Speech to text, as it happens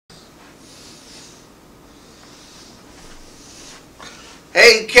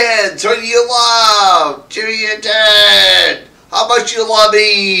kids, who do you love? Jimmy and Ted. How much you love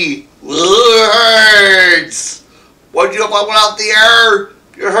me? It hurts. What you if I went out the air?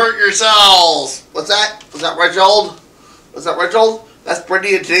 You hurt yourselves. What's that? Was that Reginald? Was that Reginald? That's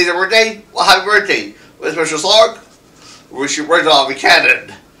Brittany, and today's her birthday. Well, happy birthday. What's a special song? We should Reginald the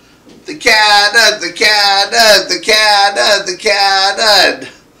cannon. The cannon, the cannon, the cannon, the cannon.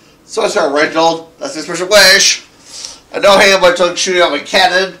 So it's our Reginald. That's a special wish. I know how much I'm shooting off a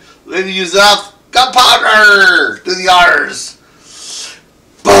cannon. Let me use enough gunpowder. Do the honors.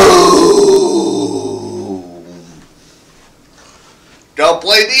 Boom. Don't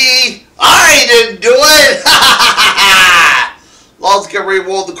blame me. I didn't do it. Let's get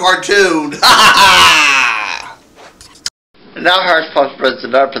reroll the cartoon. And now Hushpupps presents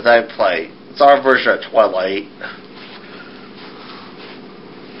another pathetic play. It's our version of Twilight.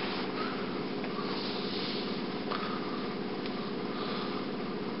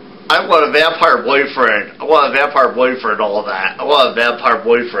 I want a vampire boyfriend. I want a vampire boyfriend, all that. I want a vampire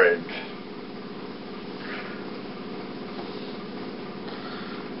boyfriend.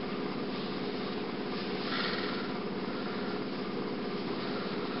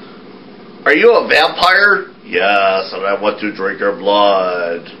 Are you a vampire? Yes, and I want to drink your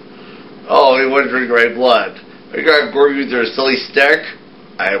blood. Oh, you want to drink my blood? Are you going to grow you with your silly stick?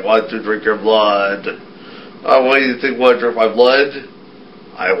 I want to drink your blood. Oh, what do you think? Want to drink my blood?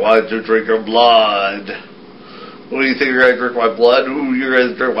 I want to drink your blood. What do you think? You're going to drink my blood? Ooh, you're going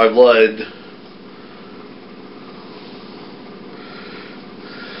to drink my blood.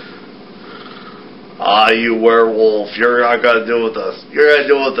 Ah, you werewolf. You're not going to deal with us. You're going to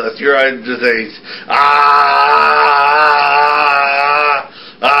deal with us. You're going to do things. Ah!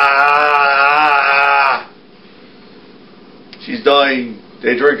 Ah! She's dying.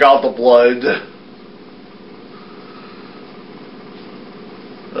 They drink out the blood.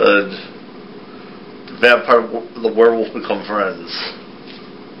 And the vampire, the werewolf become friends.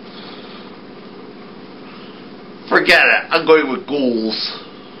 Forget it. I'm going with ghouls.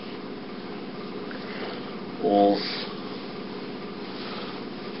 Ghouls.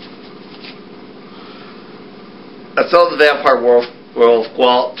 I saw the vampire werewolf go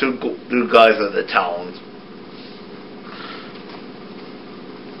out. Two new guys in the town.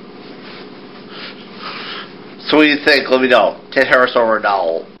 So what do you think? Let me know. Ted Harris over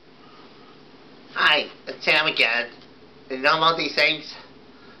now. Hi, it's Sam again. You know about these things?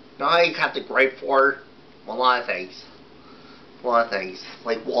 You know how you have to gripe for? Well, a lot of things. A lot of things.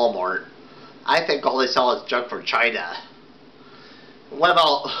 Like Walmart. I think all they sell is junk from China. What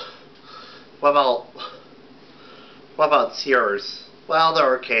about Sears? Well,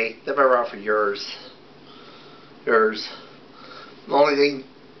 they're okay. They've been around for years. The only thing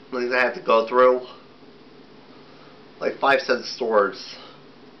I have to go through, like 5-cent stores.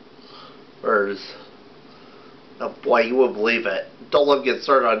 Oh boy, you wouldn't believe it. Don't let me get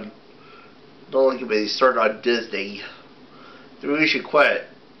started on Disney. We should quit.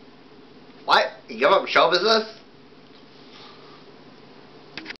 What? You give up show business?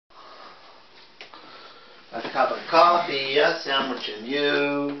 A cup of coffee, a sandwich, and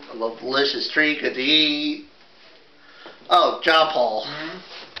you. A little delicious treat to eat. Oh, John Paul.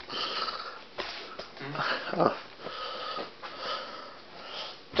 Oh.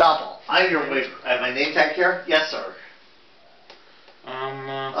 John Paul, I'm your waiter. I have my name tag here? Yes, sir.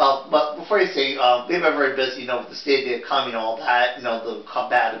 But before you say, we've been very busy, with the state of the economy and all that, the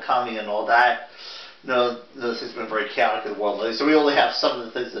bad economy and all that. This has been very chaotic in the world lately, so we only have some of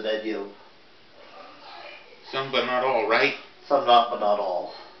the things that I do. Some but not all, right? Some not, but not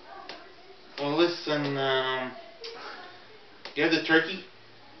all. Well, listen, you have the turkey?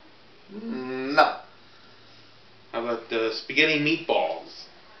 No. How about the spaghetti meatballs?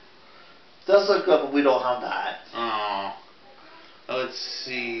 Does look good, but we don't have that. Oh. Let's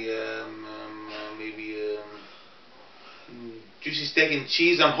see, maybe juicy steak and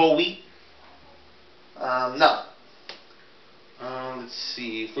cheese on whole wheat? No. Let's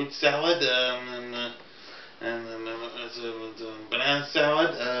see, fruit salad, and banana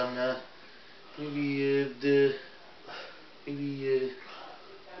salad, maybe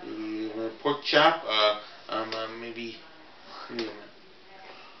pork chop, maybe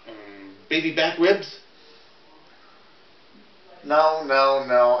baby back ribs. No,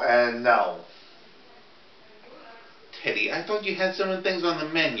 and no. Teddy, I thought you had some of the things on the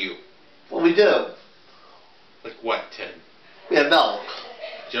menu. Well, we do. Like what, Ted? We have milk.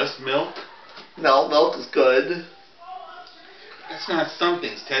 Just milk? No, milk is good. That's not some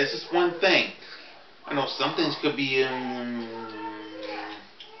things, Ted. It's just one thing. I know some things could be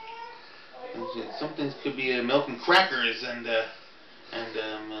some things could be milk and crackers and and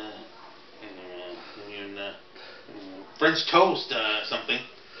French toast, something.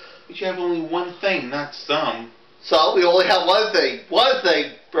 But you have only one thing, not some. So we only have one thing. One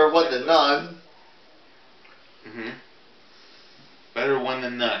thing for one than none. Better one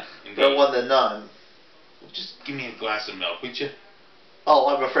than none. Better one than none. Well, just give me a glass of milk, would you?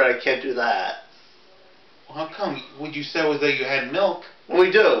 Oh, I'm afraid I can't do that. Well, how come? Would you say was that you had milk? Well,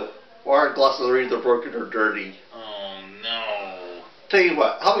 we do. Or our glasses are either broken or dirty. Oh, no. Tell you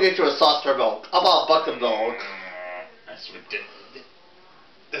what, how about we get you a saucer of milk? How about a bucket of milk? That's ridiculous.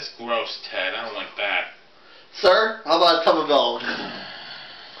 That's gross, Ted. I don't like that. Sir, how about a tub of milk?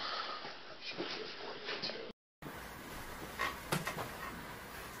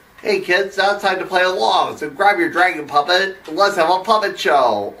 Hey kids, now it's time to play along, so grab your dragon puppet and let's have a puppet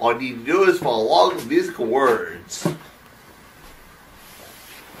show. All you need to do is follow along with musical words.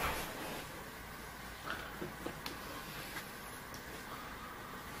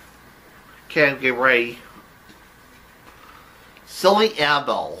 Okay, get ready. Silly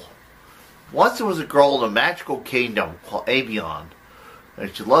Annabelle. Once there was a girl in a magical kingdom called Avion,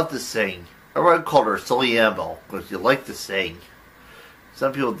 and she loved to sing. Everyone called her Silly Annabelle because she liked to sing.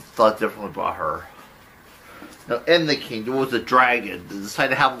 Some people thought differently about her. Now, in the kingdom was a dragon that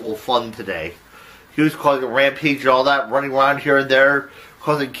decided to have a little fun today. He was causing a rampage and all that, running around here and there,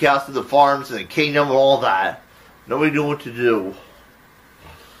 causing chaos in the farms and the kingdom and all that. Nobody knew what to do.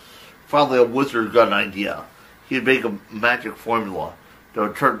 Finally, a wizard got an idea. He'd make a magic formula that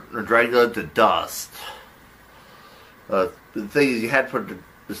would turn the dragon into dust. The thing is, you had to put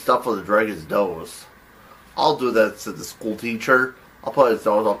the stuff on the dragon's nose. I'll do that, said the school teacher. I'll put his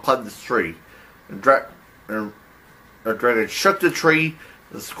nose, I'll climb this tree. And the dragon shook the tree,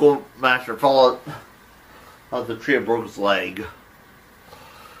 and the schoolmaster fell out the tree and broke his leg.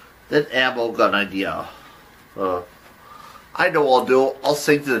 Then Annabelle got an idea. I know what I'll do. I'll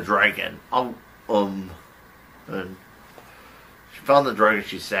sing to the dragon. And she found the dragon,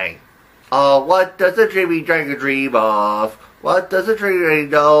 she sang. What does a dreamy dragon dream of? What does a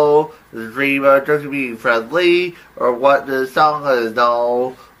dragon know? Does a dreamer dream of being friendly? Or what does the song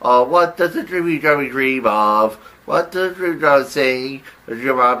know? What does a dreamy dragon dream of? What does a dreamy dragon sing? A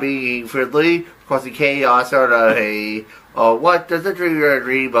dreamer of being friendly? Causing chaos or no hay? What does a dreamer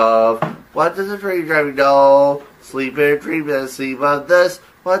dream of? What does a dreamy dragon know? Sleep and dream and sleep on this.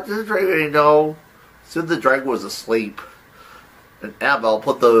 What does a dragon know? Soon the dragon was asleep. And Annabelle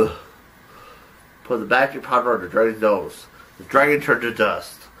put the magic powder on the dragon's nose. The dragon turned to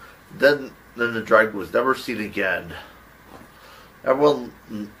dust. Then the dragon was never seen again. Everyone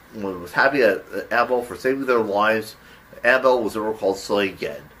was happy at Annabelle for saving their lives. Annabelle was never called silly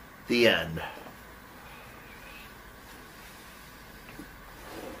again. The end.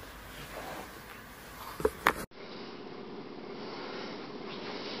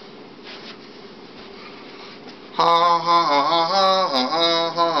 Ha ha ha ha ha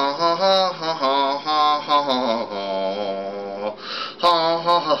ha ha ha ha ha.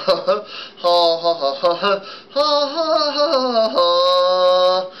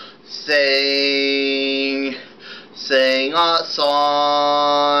 Sing a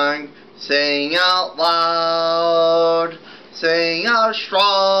song, sing out loud, sing out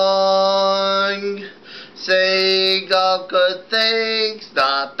strong, sing of good things,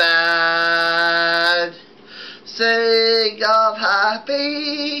 not bad. Sing of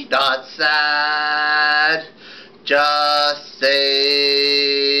happy, not sad. Just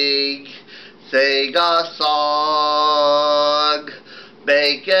sing a song.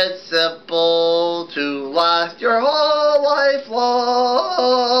 Make it simple to last your whole life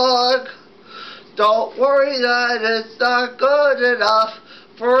long. Don't worry that it's not good enough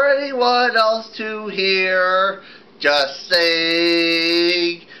for anyone else to hear. Just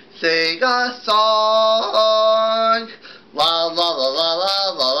sing a song. La la la la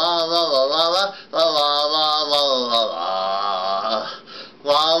la la la la la la la la la la la.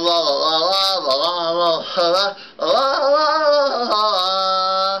 La la la la la la la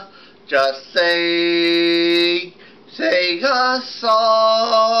la. Just sing a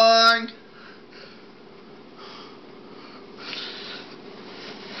song.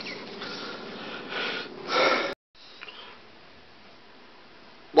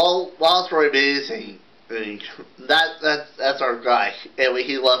 Well, it's really amazing. I mean, that's our guy. Anyway,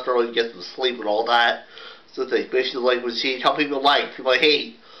 he left early to get some sleep and all that. So they basically like was he tell people people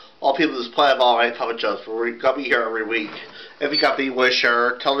hate. All people just play about right puppet shows. We're gonna be here every week. If you got me, wish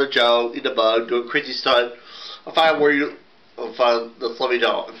her, tell the joke, eat a bug, do a crazy stunt. I'll find out where you. Just let me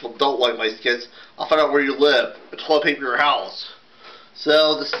know. If you don't like my skits, I'll find out where you live and toilet paper your house.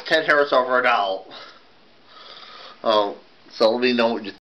 So this is Ted Harris over and out. So let me know what you